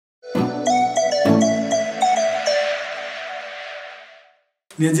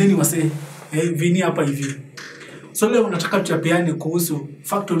Niajeni wasee, vini hapa hivi. So leo nataka tuchapiane kuhusu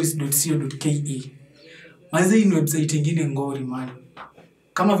factories.co.ke. Mazee hii ni website ingine ngori man.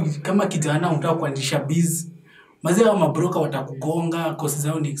 Kama kijana unataka kuanzisha biz, mazee hao mabroka watakugonga, cost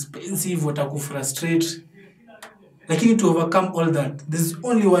zao ni expensive, watakufrustrate. Lakini to overcome all that, there's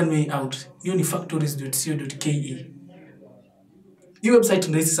only one way out. Hiyo ni factories.co.ke. Hii website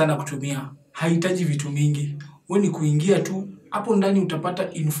ni rahisi sana kutumia. Haihitaji vitu mingi. Wewe ni kuingia tu, hapo ndani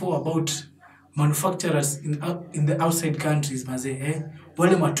utapata info about manufacturers in the outside countries mazee.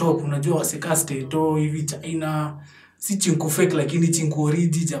 Wale matop unajua waseka state hivi China, si chinku fake lakini chinku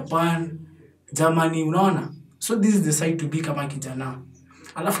origi, Japan, Germany, unaona? So this is the site to be kama kijana.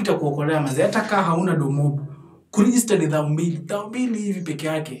 Alafu itakuokolea mazee, hata kama hauna domob. Kuregister ni 2,000 hivi peke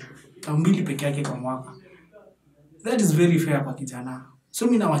yake. 2,000 peke yake kwa mwaka. That is very fair kwa kijana. So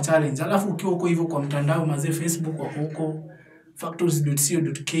mimi na wa challenge. Alafu ukiwa huko hivyo kwa mtandao mazee, Facebook wako huko,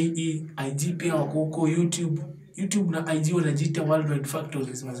 factories.co.ke, IG pia wako huko, YouTube na IG wanajiita worldwide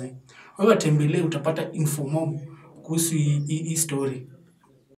factories mazee. Wewe tembelee utapata info mob kuhusu hii story.